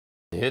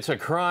It's a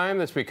crime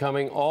that's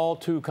becoming all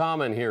too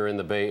common here in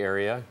the Bay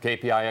Area.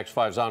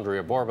 KPIX5's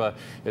Andria Borba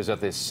is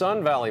at the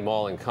Sun Valley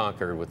Mall in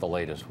Concord with the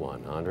latest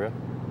one. Andria?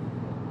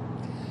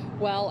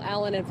 Well,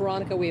 Alan and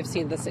Veronica, we have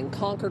seen this in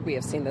Concord, we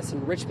have seen this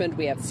in Richmond,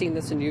 we have seen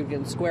this in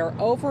Union Square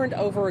over and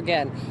over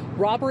again.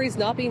 Robberies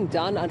not being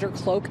done under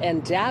cloak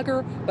and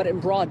dagger, but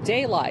in broad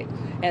daylight,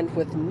 and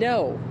with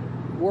no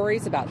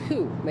worries about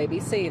who may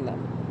be seeing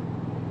them.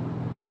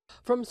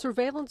 From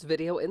surveillance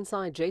video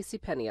inside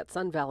JC Penney at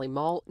Sun Valley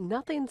Mall,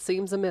 nothing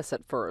seems amiss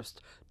at first.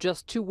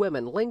 Just two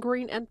women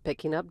lingering and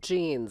picking up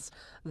jeans.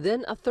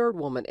 Then a third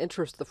woman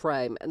enters the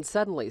frame, and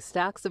suddenly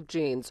stacks of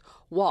jeans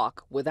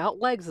walk without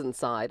legs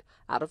inside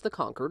out of the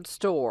Concord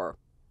store.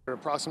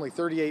 Approximately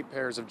 38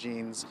 pairs of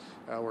jeans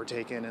were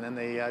taken, and then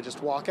they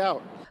just walk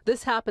out.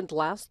 This happened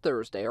last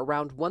Thursday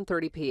around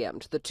 1:30 p.m.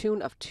 to the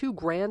tune of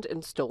 $2,000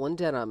 in stolen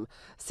denim.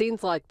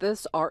 Scenes like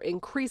this are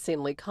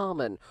increasingly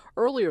common.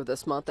 Earlier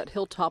this month at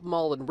Hilltop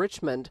Mall in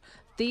Richmond,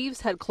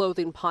 thieves had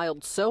clothing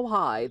piled so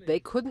high they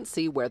couldn't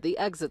see where the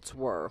exits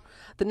were.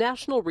 The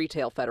National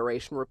Retail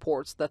Federation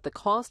reports that the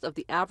cost of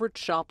the average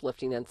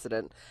shoplifting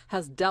incident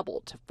has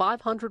doubled to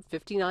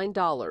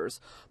 $559,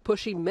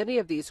 pushing many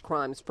of these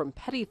crimes from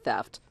petty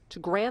theft to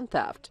grand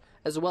theft,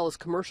 as well as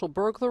commercial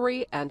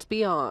burglary and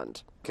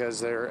beyond. Because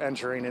they're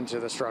entering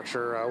into the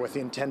structure with the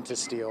intent to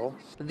steal.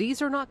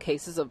 These are not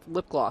cases of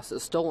lip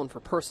glosses stolen for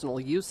personal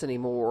use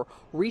anymore.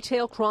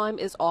 Retail crime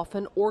is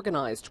often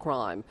organized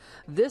crime.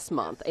 This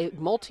month, a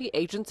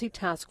multi-agency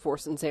task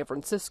force in San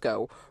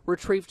Francisco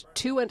retrieved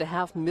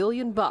 $2.5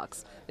 million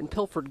in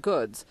pilfered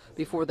goods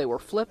before they were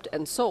flipped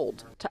and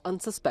sold to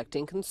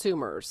unsuspecting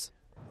consumers.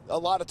 A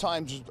lot of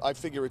times I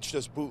figure it's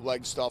just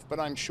bootleg stuff, but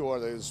I'm sure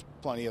there's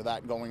plenty of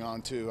that going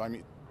on too. I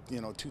mean,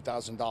 you know,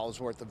 $2,000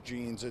 worth of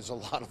jeans is a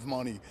lot of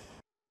money.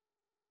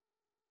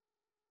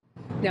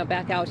 Now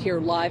back out here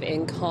live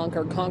in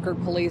Concord.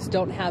 Concord police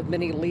don't have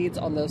many leads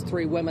on those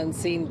three women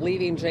seen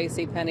leaving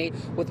JC Penney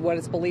with what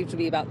is believed to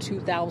be about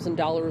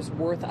 $2,000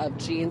 worth of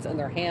jeans in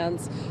their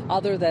hands,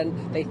 other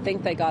than they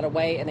think they got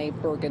away in a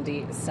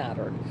burgundy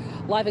Saturn.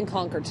 Live in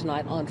Concord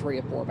tonight,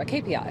 Andria Borba,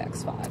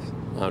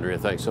 KPIX5. Andria,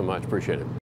 thanks so much. Appreciate it.